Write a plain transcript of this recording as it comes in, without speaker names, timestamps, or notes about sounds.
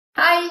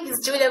Hi,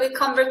 it's Julia with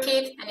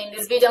ConvertKit, and in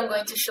this video I'm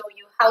going to show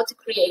you how to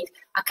create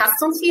a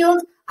custom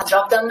field, a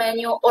drop-down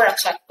menu, or a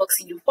checkbox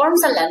in your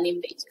forms and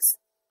landing pages.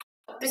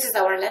 This is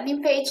our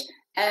landing page,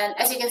 and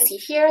as you can see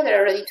here, there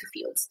are already two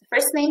fields, the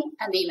first name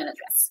and the email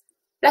address.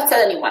 Let's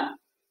add a new one.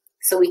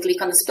 So we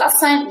click on this plus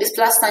sign. This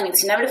plus sign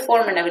is in every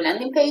form and every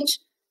landing page,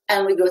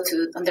 and we go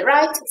to, on the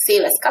right,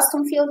 Save as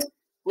Custom Field.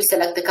 We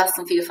select the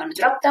custom field from the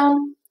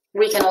drop-down.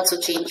 We can also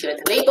change here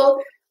the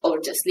label, or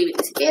just leave it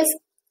as it is.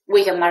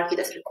 We can mark it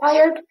as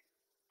required,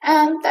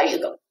 and there you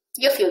go.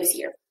 Your field is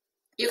here.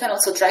 You can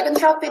also drag and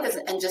drop it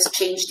and just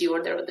change the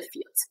order of the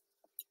fields.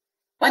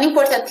 One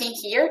important thing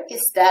here is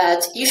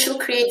that you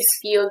should create this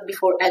field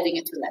before adding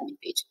it to the landing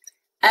page,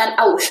 and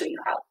I will show you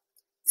how.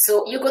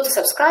 So you go to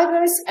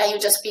subscribers and you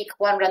just pick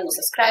one random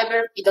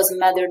subscriber. It doesn't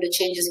matter, the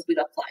changes will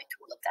apply to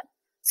all of them.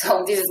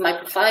 So this is my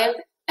profile,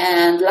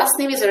 and last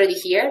name is already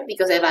here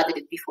because I've added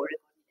it before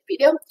recording the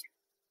video,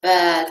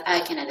 but I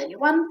can add a new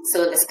one.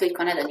 So let's click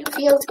on add a new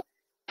field.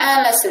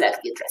 And let's select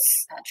the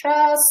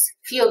address,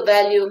 field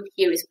value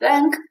here is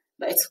blank,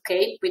 but it's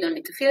okay, we don't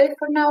need to fill it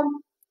for now.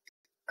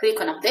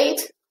 Click on update,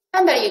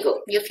 and there you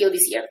go, your field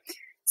is here.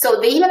 So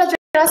the email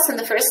address and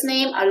the first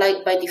name are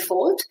like by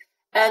default,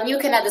 and you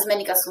can add as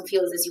many custom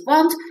fields as you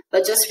want,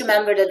 but just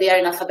remember that they are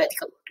in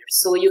alphabetical order,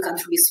 so you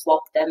can't really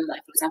swap them,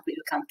 like for example,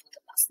 you can't put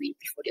the last name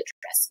before the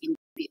address,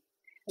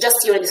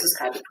 just here in the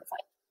subscriber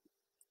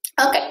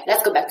profile. Okay,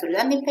 let's go back to the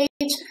landing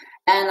page,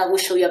 and I will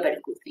show you a very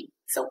cool thing.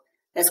 So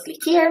let's click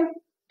here.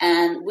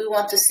 And we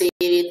want to save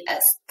it as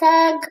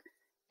tag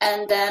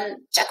and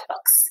then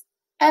checkbox.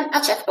 And a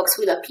checkbox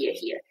will appear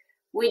here.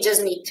 We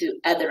just need to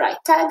add the right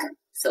tag.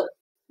 So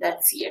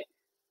that's here.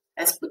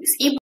 Let's put this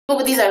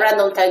ebook. These are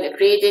random tags I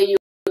created. You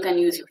can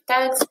use your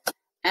tags.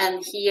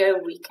 And here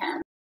we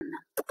can,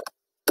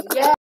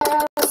 yes,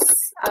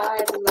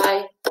 I'd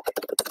like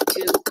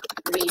to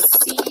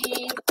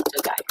receive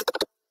the guide.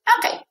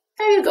 Okay,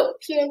 there you go.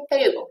 There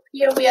you go.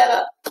 Here we have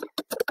a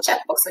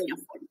checkbox on your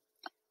form.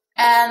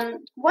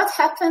 And what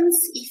happens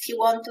if you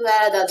want to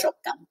add a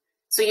drop-down?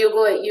 So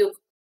you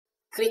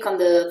click on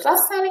the plus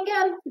sign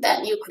again,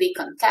 then you click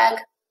on tag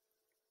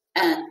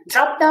and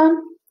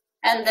drop-down,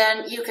 and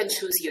then you can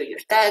choose here your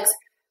tags.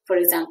 For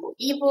example,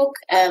 ebook,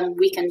 and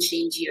we can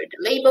change here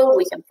the label.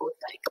 We can put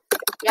like,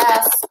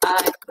 yes,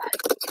 I'd like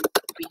to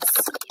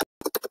receive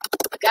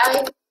a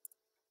guide,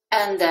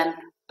 and then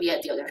we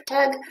add the other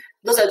tag.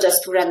 Those are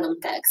just two random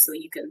tags, so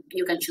you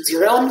can choose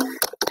your own,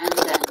 and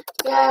then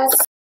yes,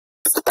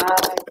 I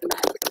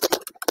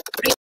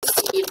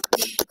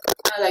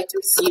like to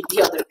receive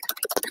the other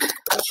kind.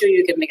 I'm sure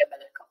you can make a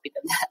better copy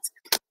than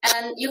that.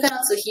 And you can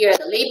also here add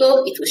a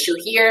label. It will show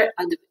here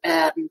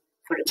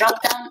for the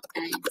drop-down.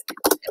 And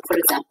for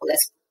example,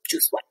 let's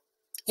choose one.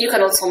 You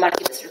can also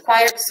mark it as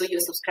required, so your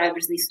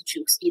subscribers need to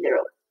choose either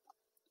or.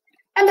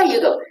 And there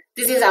you go.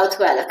 This is how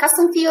to add a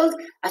custom field,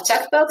 a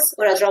checkbox,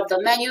 or a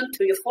drop-down menu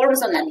to your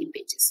forms and landing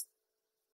pages.